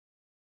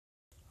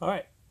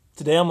Alright,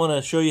 today I'm going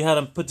to show you how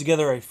to put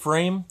together a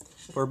frame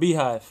for a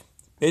beehive.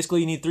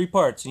 Basically you need three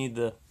parts. You need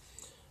the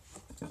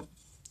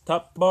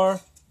top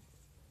bar,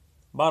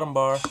 bottom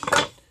bar,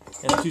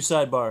 and the two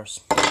side bars.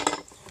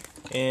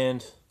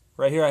 And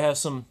right here I have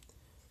some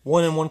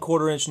 1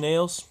 1/4 inch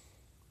nails.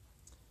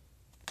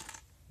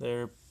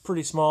 They're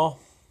pretty small.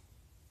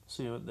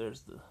 See what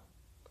there's the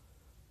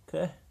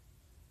okay.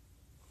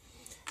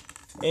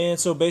 And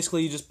so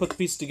basically you just put the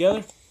pieces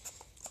together.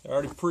 They're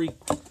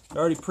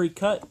already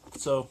pre-cut,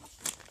 so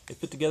they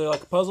fit together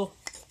like a puzzle.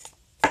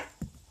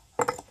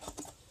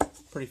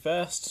 Pretty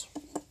fast.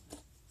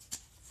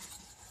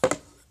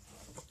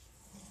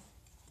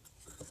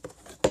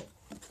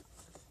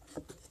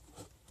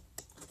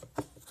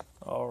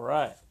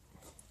 Alright.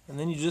 And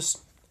then you just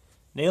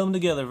nail them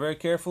together very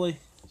carefully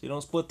so you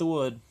don't split the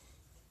wood.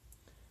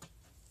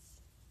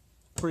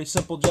 Pretty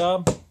simple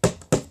job.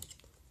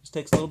 Just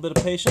takes a little bit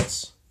of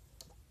patience.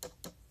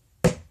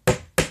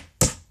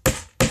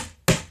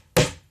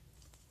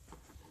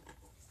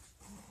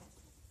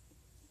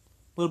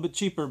 A little bit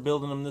cheaper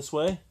building them this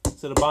way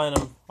instead of buying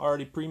them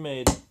already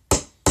pre-made.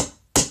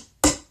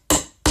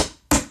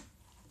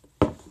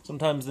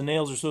 Sometimes the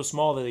nails are so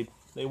small that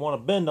they want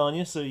to bend on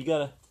you, so you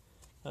gotta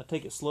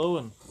take it slow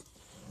and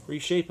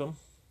reshape them.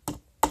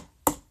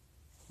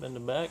 Bend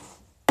them back.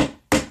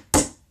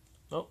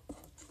 Oh,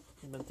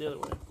 bent the other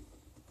way.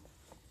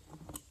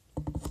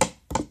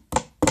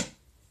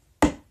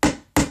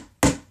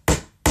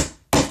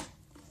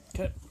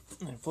 Okay,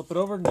 and flip it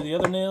over and do the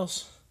other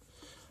nails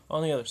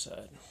on the other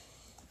side.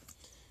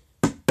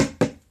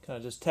 Kind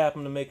of just tap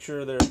them to make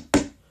sure they're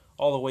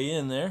all the way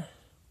in there.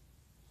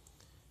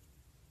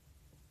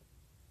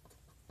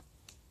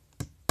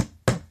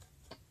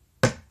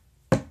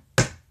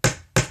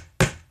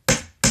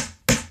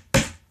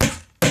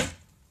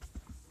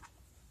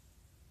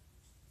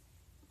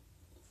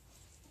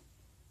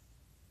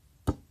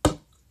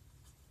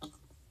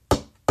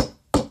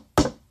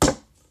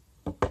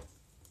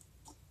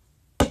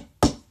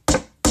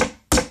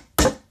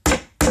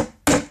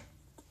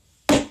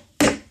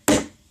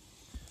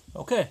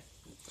 Okay,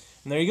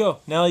 and there you go.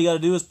 Now all you got to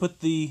do is put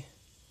the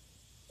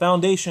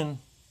foundation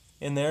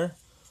in there,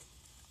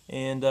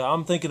 and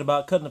I'm thinking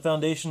about cutting the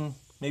foundation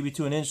maybe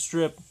to an inch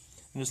strip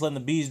and just letting the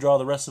bees draw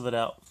the rest of it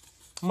out.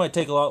 It might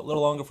take a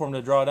little longer for them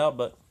to draw it out,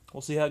 but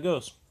we'll see how it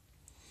goes.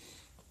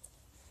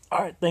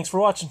 Alright, thanks for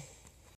watching.